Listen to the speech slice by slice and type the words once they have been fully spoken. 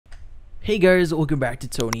Hey guys, welcome back to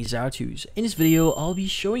Tony's How-Tos. In this video, I'll be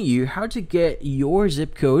showing you how to get your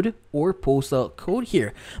zip code or postal code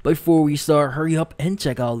here. But before we start, hurry up and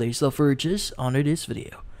check out the stuff just under this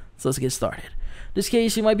video. So let's get started. In this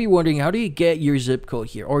case, you might be wondering, how do you get your zip code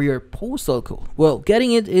here or your postal code? Well,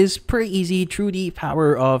 getting it is pretty easy through the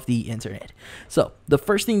power of the internet. So the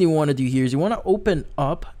first thing you want to do here is you want to open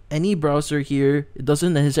up any browser here. It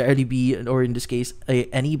doesn't necessarily be, or in this case,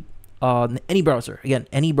 any browser. Again,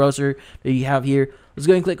 any browser that you have here. Let's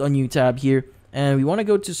go and click on new tab here, and we want to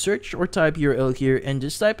go to search or type URL here and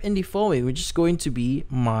just type in the following, which is going to be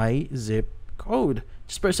my zip code.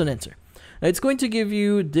 Just press on enter. Now it's going to give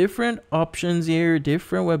you different options here,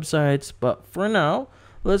 different websites, but for now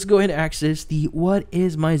let's go ahead and access the what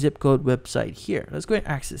is my zip code website here. Let's go ahead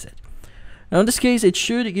and access it. Now in this case, it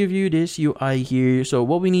should give you this UI here. So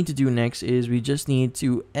what we need to do next is we just need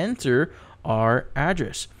to enter our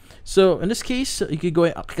address. So in this case, you could go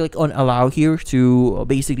and click on allow here to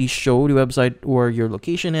basically show the website or your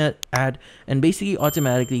location at and basically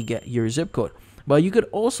automatically get your zip code. But you could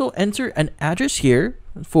also enter an address here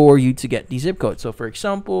for you to get the zip code. So for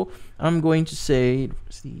example, I'm going to say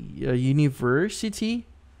the University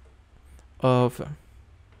of,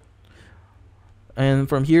 and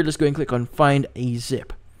from here, let's go and click on find a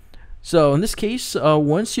zip. So in this case,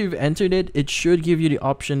 once you've entered it, it should give you the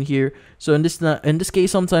option here. So in this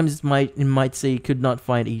case, sometimes it might say could not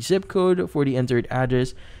find a zip code for the entered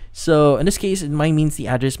address. So in this case, it might means the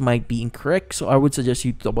address might be incorrect. So I would suggest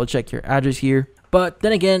you double check your address here. But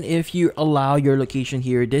then again, if you allow your location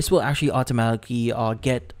here, this will actually automatically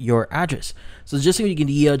get your address. So just so you can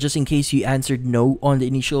just in case you answered no on the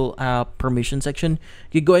initial permission section,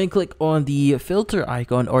 you can go ahead and click on the filter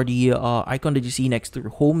icon or the icon that you see next to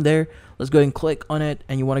home there. Let's go ahead and click on it,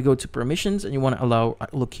 and you want to go to permissions and you want to allow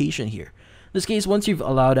location here. In this case, once you've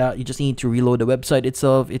allowed that, you just need to reload the website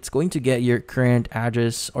itself. It's going to get your current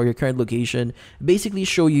address or your current location, basically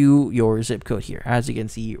show you your zip code here, as you can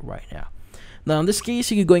see right now. Now in this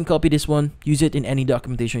case, you can go and copy this one, use it in any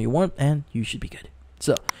documentation you want, and you should be good.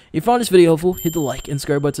 So, if you found this video helpful, hit the like and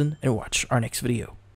subscribe button and watch our next video.